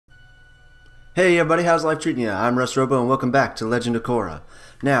Hey everybody, how's life treating you? I'm RUSS and welcome back to Legend of Korra.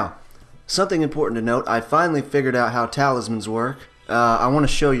 Now, something important to note, I finally figured out how talismans work. I want to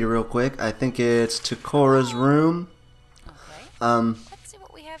show you real quick. I think it's to Korra's room. Okay. Let's see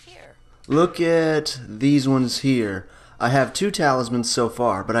what we have here. Look at these ones here. I have 2 talismans so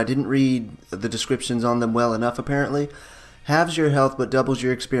far, but I didn't read the descriptions on them well enough apparently. Halves your health but doubles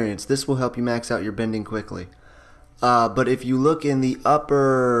your experience. This will help you max out your bending quickly. But if you look in the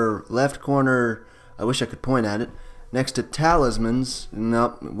upper left corner, I wish I could point at it, next to talismans,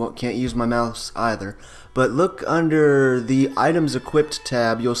 nope, can't use my mouse either, but look under the items equipped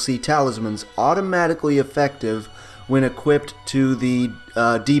tab, you'll see talismans automatically effective when equipped to the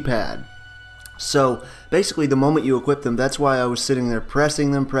D-pad. So basically the moment you equip them, that's why I was sitting there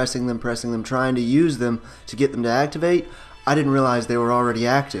pressing them, trying to use them to get them to activate. I didn't realize they were already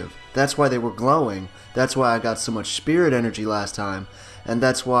active. That's why they were glowing. That's why I got so much spirit energy last time, and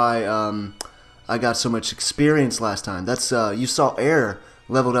that's why I got so much experience last time. That's you saw air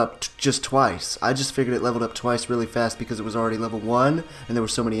leveled up just twice. I just figured it leveled up twice really fast because it was already level 1 and there were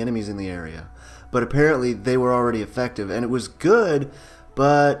so many enemies in the area. But apparently they were already effective, and it was good,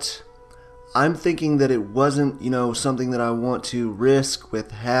 but I'm thinking that it wasn't, something that I want to risk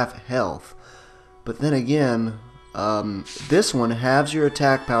with half health. But then again, this one halves your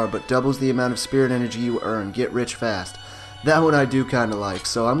attack power but doubles the amount of spirit energy you earn. Get rich fast. That one I do kind of like,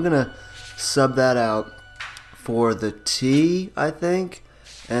 so I'm gonna sub that out for the T, I think,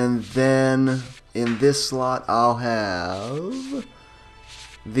 and then in this slot I'll have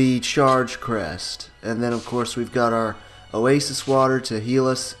the charge crest, and then of course we've got our oasis water to heal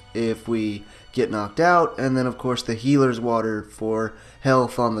us if we get knocked out, and then of course the healer's water for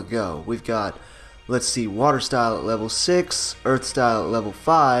health on the go. We've got, let's see, water style at level 6, earth style at level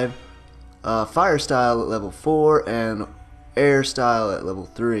 5, fire style at level 4, and air style at level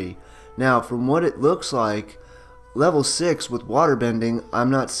 3. Now, from what it looks like, level 6 with water bending, I'm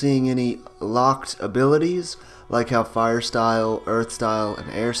not seeing any locked abilities, like how fire style, earth style, and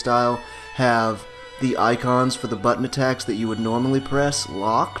air style have the icons for the button attacks that you would normally press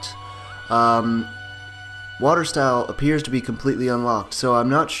locked. Water style appears to be completely unlocked, so I'm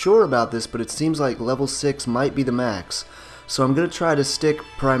not sure about this, but it seems like level 6 might be the max. So I'm going to try to stick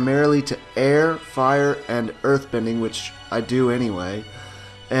primarily to air, fire, and earth bending, which I do anyway,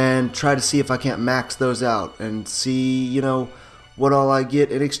 and try to see if I can't max those out and see, what all I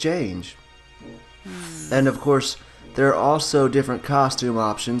get in exchange. And of course, there are also different costume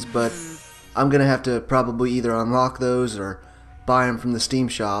options, but I'm going to have to probably either unlock those or buy them from the Steam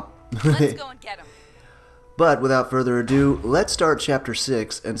shop. Let's go and get him. But without further ado, let's start Chapter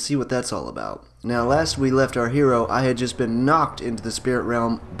 6 and see what that's all about. Now, last we left our hero, I had just been knocked into the spirit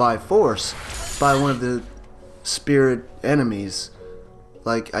realm by force by one of the spirit enemies.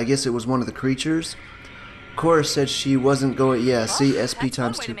 Like, I guess it was one of the creatures. Korra said she wasn't going... Yeah, see, SP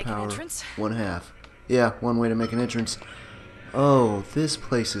times 2 power, 1/2. Yeah, one way to make an entrance. Oh, this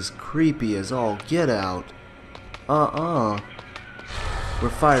place is creepy as all get out. We're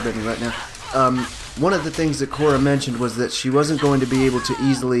firebending right now. One of the things that Korra mentioned was that she wasn't going to be able to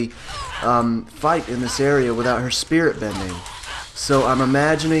easily fight in this area without her spirit bending. So I'm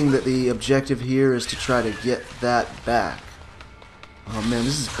imagining that the objective here is to try to get that back. Oh man,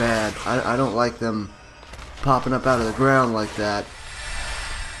 this is bad. I don't like them popping up out of the ground like that.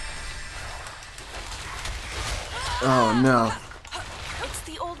 Oh no. It's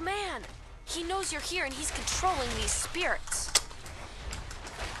the old man. He knows you're here and he's controlling these spirits.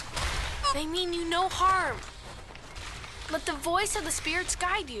 They mean you no harm. Let the voice of the spirits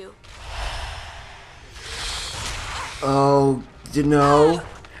guide you. Oh, no.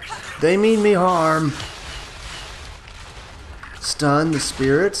 They mean me harm. Stun the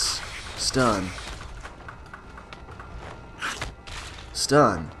spirits. Stun.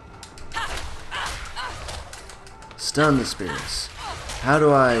 Stun. Stun the spirits. How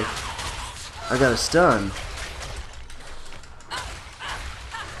do I gotta stun.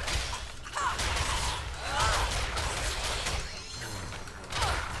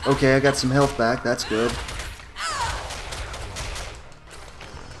 Okay, I got some health back. That's good.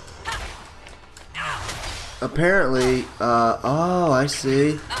 Apparently, oh, I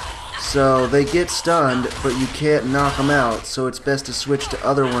see. So they get stunned, but you can't knock them out, so it's best to switch to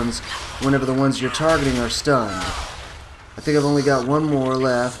other ones whenever the ones you're targeting are stunned. I think I've only got one more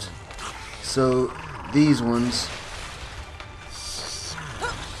left, so these ones.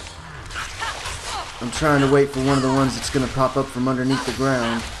 I'm trying to wait for one of the ones that's going to pop up from underneath the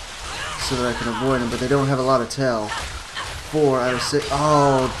ground so that I can avoid them, but they don't have a lot of tell. 4 out of 6.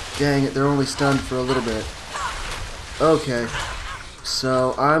 Oh, dang it, they're only stunned for a little bit. Okay.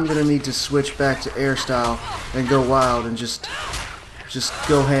 So I'm gonna need to switch back to air style and go wild and just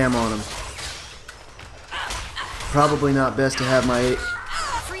go ham on them. Probably not best to have my...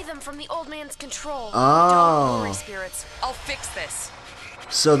 Free them from the old man's control. Oh. Don't worry, spirits. I'll fix this.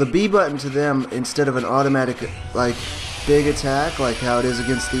 So the B button to them, instead of an automatic, like, big attack, like how it is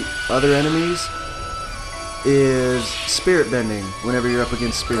against the other enemies, is spirit bending whenever you're up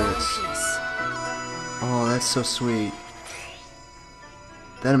against spirits. Oh, that's so sweet.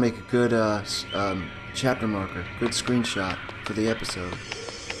 That'll make a good chapter marker, good screenshot for the episode.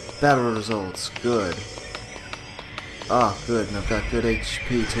 Battle results, good. Ah, good, and I've got good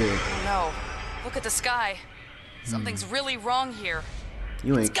HP too. No, look at the sky. Something's really wrong here.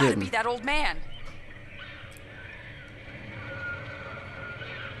 You ain't It's gotta kidding. be that old man.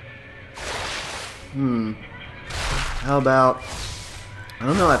 How about... I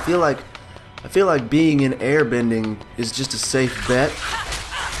don't know, I feel like being in airbending is just a safe bet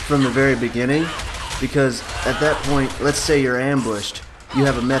from the very beginning, because at that point, let's say you're ambushed, you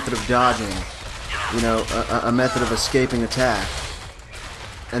have a method of dodging, you know, a method of escaping attack,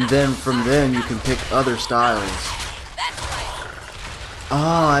 and then from then you can pick other styles.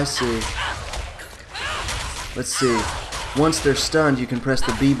 Oh, I see. Let's see. Once they're stunned, you can press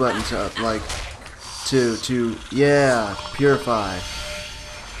the B button to, like, yeah, purify. Go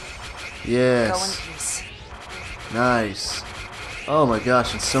in Yes. peace. Nice. Oh my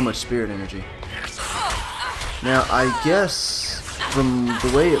gosh, it's so much spirit energy. Now, I guess from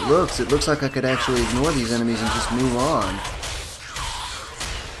the way it looks like I could actually ignore these enemies and just move on.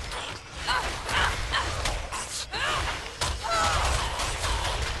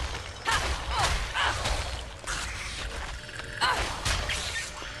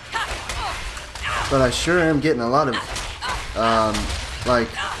 But I sure am getting a lot of, like,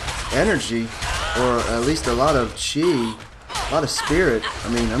 energy, or at least a lot of chi, a lot of spirit. I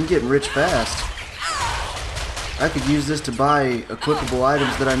mean, I'm getting rich fast. I could use this to buy equipable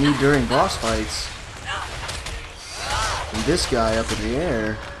items that I need during boss fights. And this guy up in the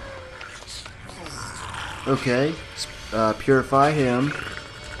air. Okay, purify him.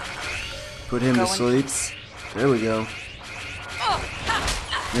 Put him to sleep. There we go.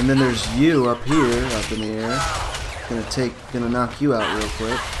 And then there's you up here, up in the air. Gonna knock you out real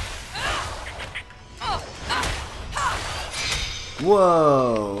quick.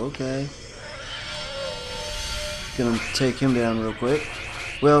 Whoa, okay. Gonna take him down real quick.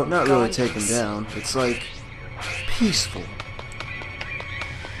 Well, not really take him down. It's like peaceful.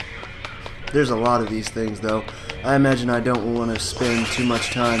 There's a lot of these things though. I imagine I don't want to spend too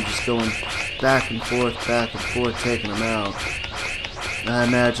much time just going back and forth, taking them out. I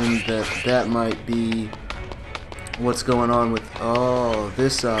imagine that might be what's going on with... Oh,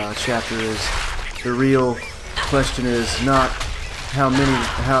 this chapter is... The real question is not how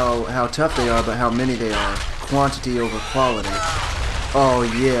tough they are, but how many they are. Quantity over quality. Oh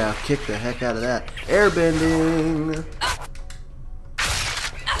yeah, kick the heck out of that. Airbending!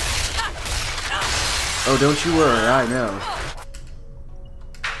 Oh, don't you worry, I know.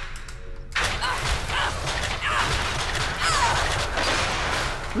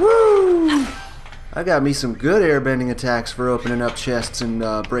 Woo! I got me some good airbending attacks for opening up chests and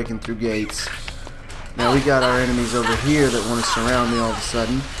breaking through gates. Now we got our enemies over here that want to surround me all of a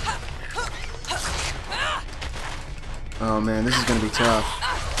sudden. Oh man, this is going to be tough.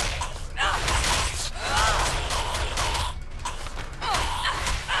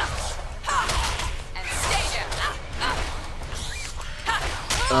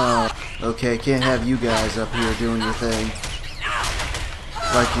 Okay, can't have you guys up here doing your thing.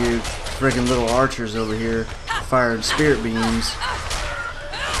 Like you friggin' little archers over here firing spirit beams.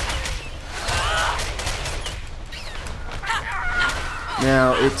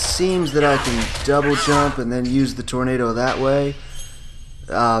 Now, it seems that I can double jump and then use the tornado that way.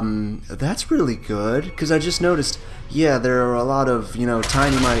 That's really good, because I just noticed, yeah, there are a lot of, you know,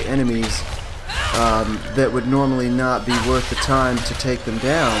 tiny mite enemies that would normally not be worth the time to take them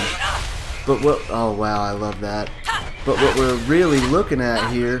down. But what, oh wow, I love that. But what we're really looking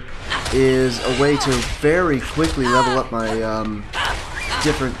at here is a way to very quickly level up my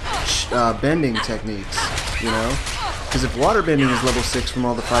different bending techniques, you know? Because if water bending is level 6 from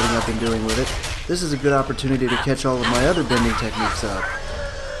all the fighting I've been doing with it, this is a good opportunity to catch all of my other bending techniques up.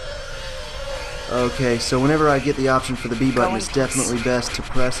 Okay, so whenever I get the option for the B button, it's definitely best to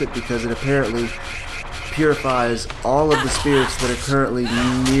press it because it apparently purifies all of the spirits that are currently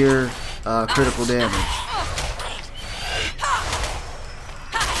near critical damage.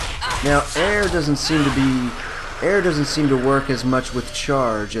 Now, air doesn't seem to work as much with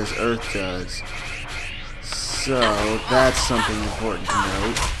charge as Earth does. So, that's something important to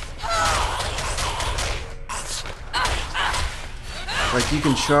note. Like, you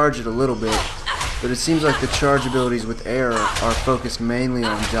can charge it a little bit, but it seems like the charge abilities with air are focused mainly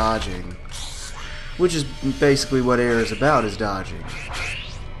on dodging. Which is basically what air is about, is dodging.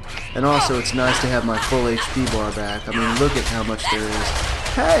 And also, it's nice to have my full HP bar back. I mean, look at how much there is.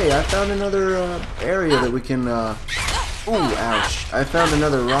 Hey, I found another area that we can, ooh, ouch. I found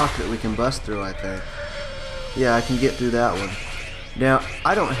another rock that we can bust through, I think. Yeah, I can get through that one. Now,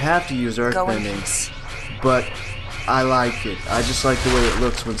 I don't have to use Earthbending, but I like it. I just like the way it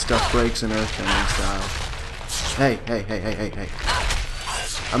looks when stuff breaks in Earthbending style. Hey.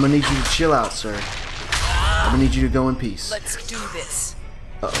 I'm gonna need you to chill out, sir. I'm gonna need you to go in peace. Let's do this.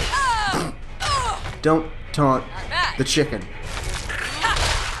 Uh-oh. Don't taunt the chicken.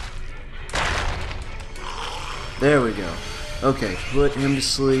 There we go. Okay, put him to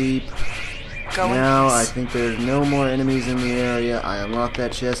sleep. Now I think there's no more enemies in the area. I unlocked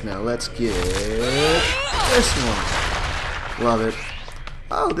that chest. Now let's get this one. Love it.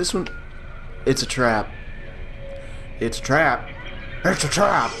 Oh, this one. It's a trap. It's a trap. It's a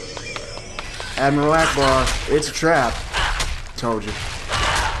trap. Admiral Akbar, it's a trap. Told you.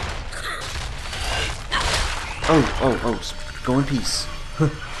 Oh. Go in peace.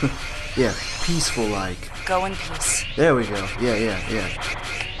 Yeah, peaceful like. Go in peace. There we go. Yeah.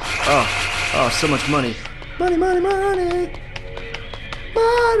 Oh, so much money. Money.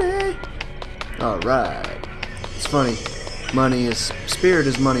 Alright. It's funny. Spirit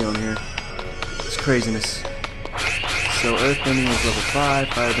is money on here. It's craziness. So Earthbending is level 5,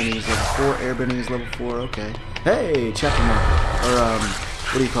 Firebending is level 4, Airbending is level 4, okay. Hey, chapter marker. Or,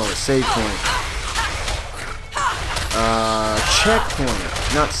 what do you call it? Save point. Checkpoint.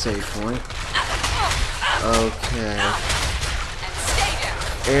 Not save point. Okay.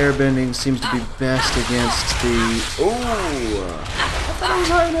 Airbending seems to be best against the... Ooh! I thought I was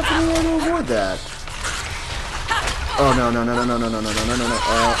high enough in the air to avoid that. Oh, no.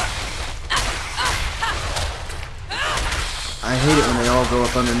 I hate it when they all go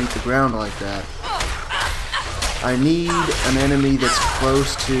up underneath the ground like that. I need an enemy that's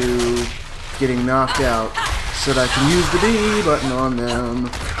close to getting knocked out so that I can use the B button on them.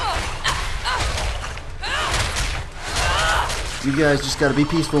 You guys just gotta be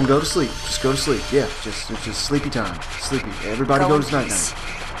peaceful and go to sleep. Just go to sleep. Yeah, it's just sleepy time. Sleepy. Everybody goes night-night.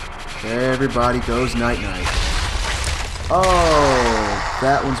 Everybody goes night-night. Oh,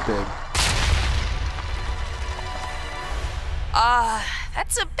 that one's big.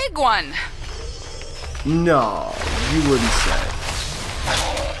 That's a big one. No, you wouldn't say.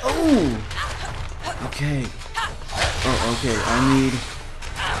 Oh! Okay. Oh, okay, I need...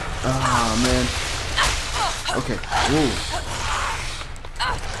 Oh, man. Okay, whoa.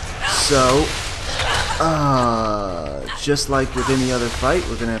 So, just like with any other fight,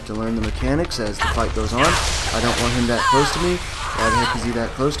 we're gonna have to learn the mechanics as the fight goes on. I don't want him that close to me. Why the heck is he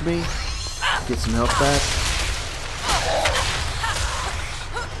that close to me? Get some health back.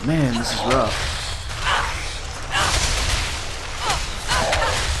 Man, this is rough.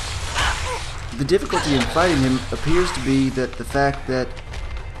 The difficulty in fighting him appears to be that the fact that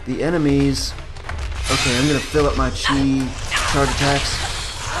the enemies... Okay, I'm gonna fill up my chi charge attacks.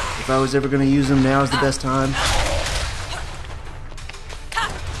 If I was ever gonna use them, now is the best time.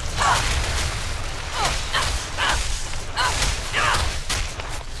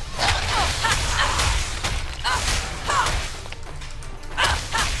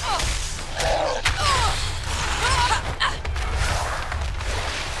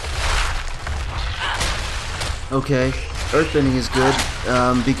 Okay, Earthbending is good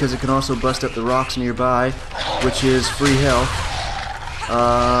because it can also bust up the rocks nearby, which is free health.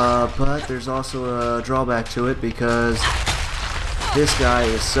 But there's also a drawback to it because this guy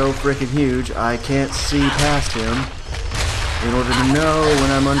is so freaking huge I can't see past him in order to know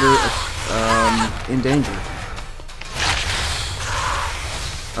when I'm in danger.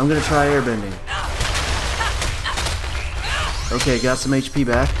 I'm gonna try Airbending. Okay, got some HP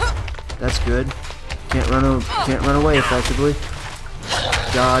back. That's good. Can't run away effectively.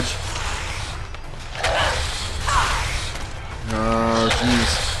 Dodge. Oh,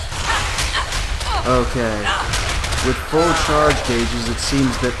 jeez. Okay. With full charge gauges, it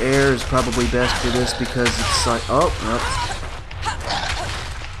seems that air is probably best for this because it's like... Oh, nope.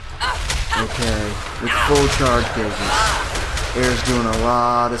 Okay. With full charge gauges, air's doing a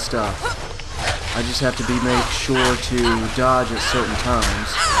lot of stuff. I just have to make sure to dodge at certain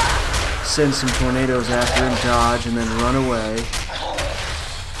times. Send some tornadoes after him, dodge, and then run away.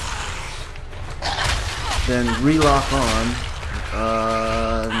 Then relock on.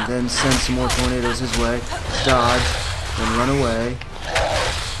 And then send some more tornadoes his way. Dodge. Then run away.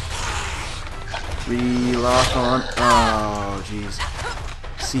 Relock on. Oh, jeez.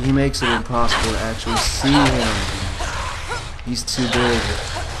 See, he makes it impossible to actually see him. He's too big.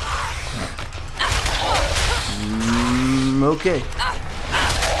 Okay.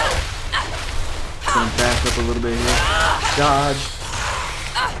 Gonna back up a little bit here. Dodge.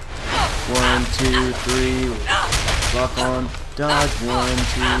 1, 2, 3. Lock on. Dodge. 1,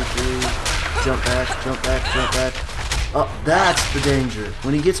 2, 3. Jump back, jump back, jump back. Oh, that's the danger.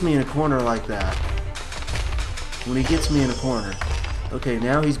 When he gets me in a corner like that. When he gets me in a corner. Okay,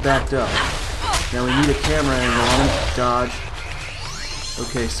 now he's backed up. Now we need a camera angle on him. Dodge.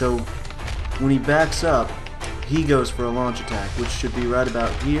 Okay, so when he backs up, he goes for a launch attack, which should be right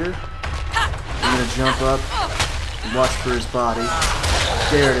about here. I'm gonna jump up and watch for his body.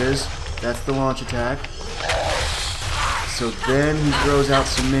 There it is. That's the launch attack. So then he throws out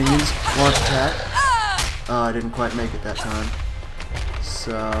some minions. Launch attack. Oh, I didn't quite make it that time.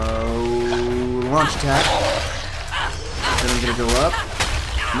 So launch attack. Then I'm gonna go up,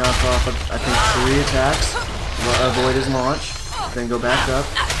 knock off I think 3 attacks, avoid his launch. Then go back up,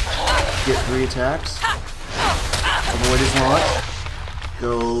 get 3 attacks, avoid his launch,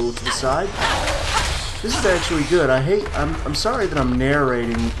 go to the side. This is actually good. I'm sorry that I'm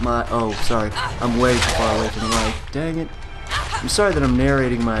narrating my, oh, sorry, I'm way too far away from the mic. Dang it. I'm sorry that I'm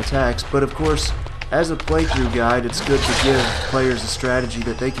narrating my attacks, but of course, as a playthrough guide, it's good to give players a strategy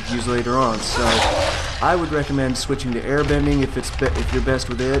that they could use later on. So, I would recommend switching to Airbending if you're best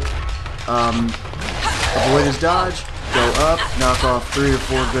with it. Avoid his dodge. Go up, knock off 3 or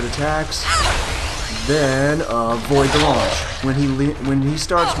 4 good attacks, then avoid the launch. When he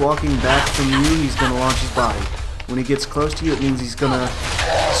starts walking back from you, he's gonna launch his body. When he gets close to you, it means he's gonna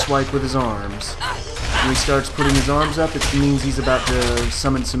swipe with his arms. When he starts putting his arms up, it means he's about to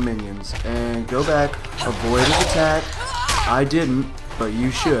summon some minions. And go back, avoid his attack. I didn't, but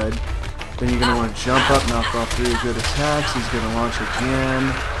you should. Then you're gonna want to jump up, knock off 3 good attacks. He's gonna launch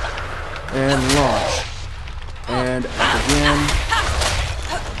again, and launch. And up again.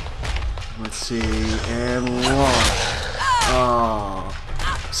 Let's see. And launch. Oh.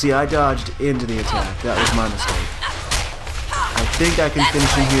 See, I dodged into the attack. That was my mistake. I think I can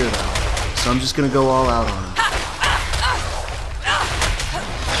finish him here, though. So I'm just going to go all out on him.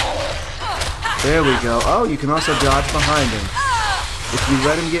 There we go. Oh, you can also dodge behind him. If you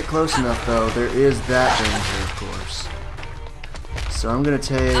let him get close enough, though, there is that danger, of course. So I'm going to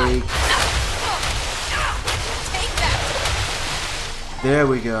take... There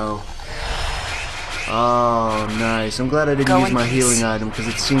we go. Oh, nice. I'm glad I didn't use my healing item, because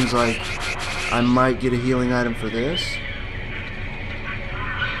it seems like I might get a healing item for this.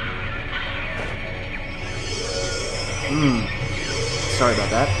 Sorry about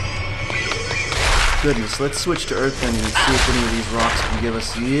that. Goodness, let's switch to Earthbending and see if any of these rocks can give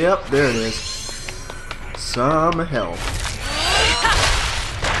us... Yep, there it is. Some help.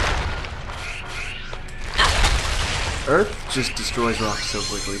 Earth just destroys rocks so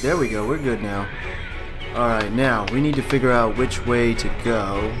quickly. There we go, we're good now. Alright, now, we need to figure out which way to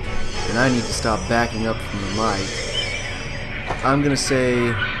go. And I need to stop backing up from the mic. I'm gonna say,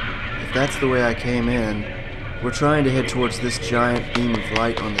 if that's the way I came in, we're trying to head towards this giant beam of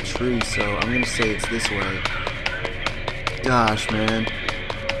light on the tree, so I'm gonna say it's this way. Gosh, man.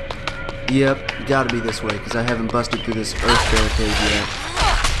 Yep, gotta be this way, because I haven't busted through this earth barricade yet.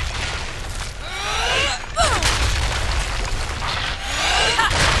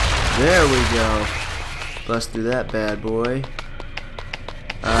 There we go. Bust through that bad boy.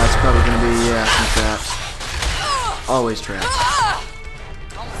 It's probably gonna be, yeah, some traps. Always traps.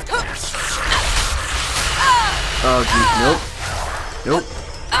 Oh, geez, nope. Nope.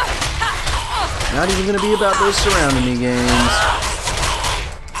 Not even gonna be about those surrounding me games.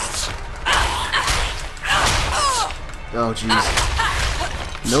 Oh, jeez.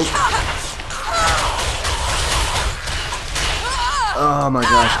 Nope. Oh my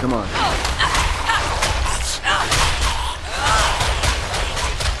gosh, come on.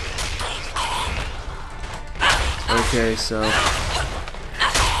 Okay, so...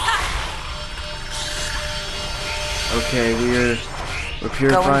 Okay, we're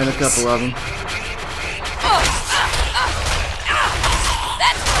purifying a couple of them.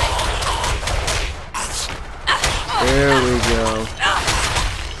 There we go.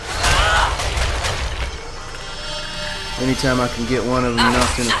 Anytime I can get one of them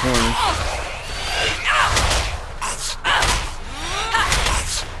knocked in a corner.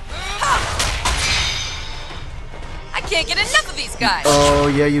 I can't get enough of these guys. Oh,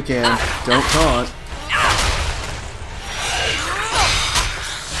 yeah, you can. Don't taunt.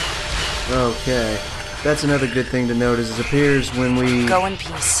 Okay. That's another good thing to note, is it appears when we Go in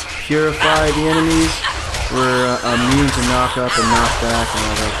peace. purify the enemies, we're immune to knock up and knock back and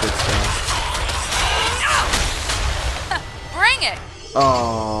all that good stuff. Bring it!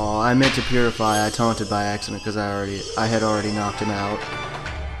 Oh, I meant to purify. I taunted by accident because I had already knocked him out.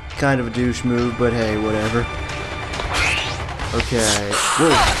 Kind of a douche move, but hey, whatever. Okay. Whoa.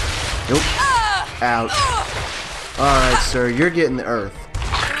 Nope. Ouch. Alright, sir, you're getting the earth.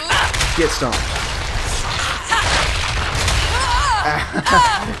 Get stomped.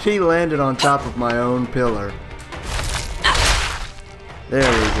 He landed on top of my own pillar. There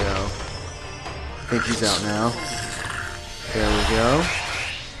we go. I think he's out now. There we go.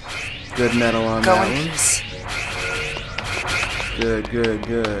 Good metal on Go that in one. peace. Good, good,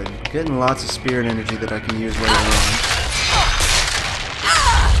 good. Getting lots of spirit energy that I can use later on.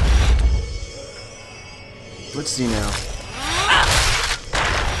 Let's see now.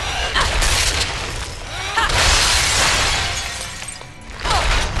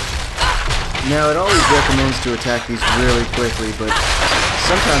 Now, it always recommends to attack these really quickly, but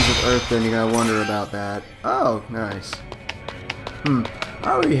sometimes with Earthbending I wonder about that. Oh, nice. I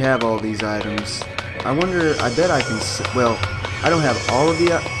already have all these items. I wonder, I bet I can, well, I don't have all of the,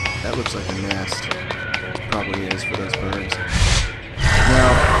 that looks like a nest. It probably is for those birds. Now,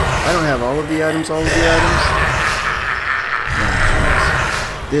 I don't have all of the items, Oh, jeez.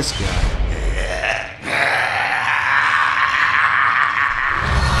 This guy.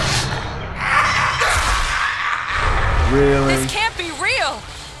 Really? This can't be real!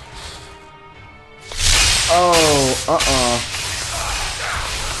 Oh,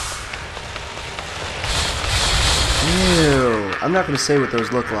 Ew. I'm not going to say what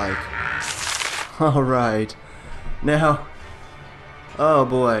those look like. Alright. Now, oh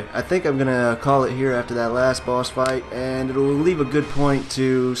boy. I think I'm going to call it here after that last boss fight, and it'll leave a good point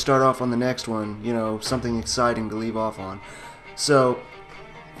to start off on the next one. You know, something exciting to leave off on. So,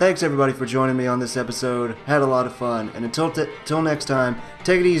 thanks everybody for joining me on this episode. Had a lot of fun. And until next time,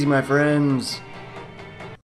 take it easy, my friends.